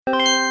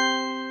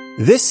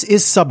This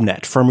is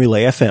Subnet from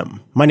Relay FM.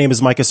 My name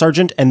is Micah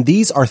Sargent, and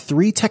these are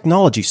 3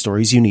 technology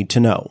stories you need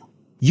to know.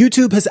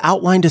 YouTube has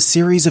outlined a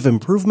series of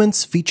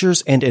improvements,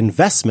 features, and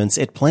investments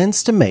it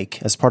plans to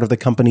make as part of the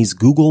company's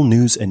Google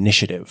News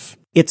initiative.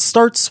 It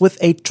starts with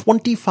a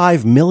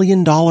 $25 million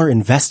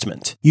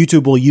investment.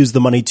 YouTube will use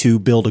the money to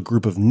build a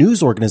group of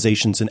news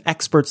organizations and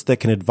experts that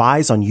can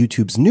advise on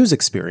YouTube's news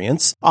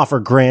experience,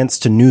 offer grants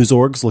to news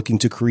orgs looking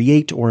to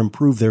create or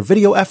improve their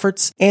video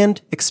efforts,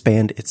 and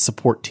expand its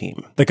support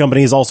team. The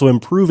company is also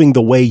improving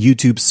the way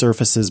YouTube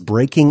surfaces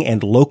breaking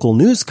and local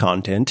news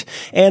content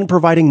and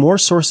providing more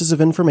sources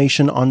of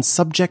information on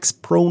subjects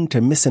prone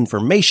to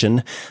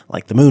misinformation,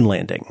 like the moon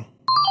landing.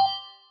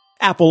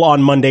 Apple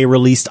on Monday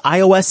released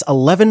iOS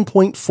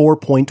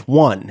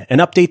 11.4.1, an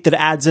update that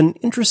adds an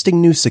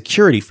interesting new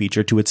security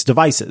feature to its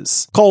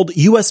devices. Called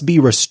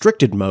USB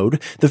Restricted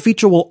Mode, the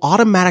feature will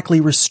automatically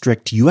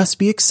restrict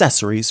USB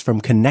accessories from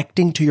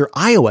connecting to your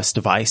iOS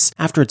device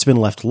after it's been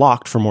left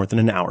locked for more than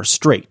an hour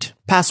straight.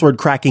 Password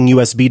cracking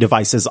USB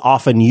devices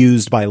often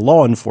used by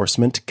law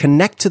enforcement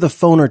connect to the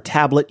phone or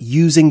tablet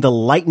using the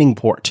Lightning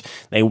port.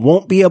 They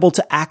won't be able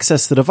to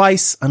access the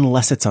device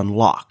unless it's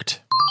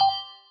unlocked.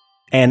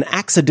 An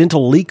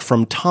accidental leak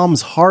from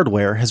Tom's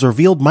Hardware has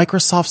revealed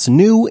Microsoft's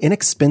new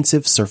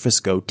inexpensive Surface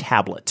Go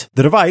tablet.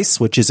 The device,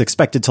 which is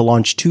expected to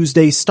launch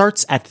Tuesday,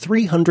 starts at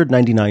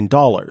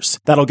 $399.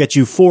 That'll get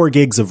you 4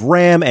 gigs of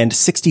RAM and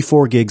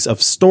 64 gigs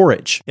of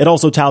storage. It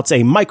also touts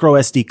a micro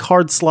SD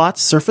card slot,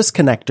 Surface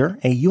connector,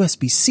 a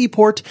USB-C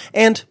port,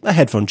 and a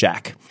headphone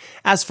jack.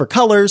 As for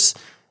colors,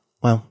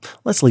 well,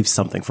 let's leave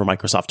something for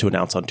Microsoft to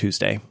announce on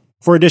Tuesday.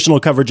 For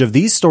additional coverage of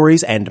these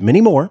stories and many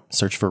more,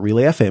 search for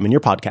Relay FM in your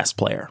podcast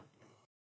player.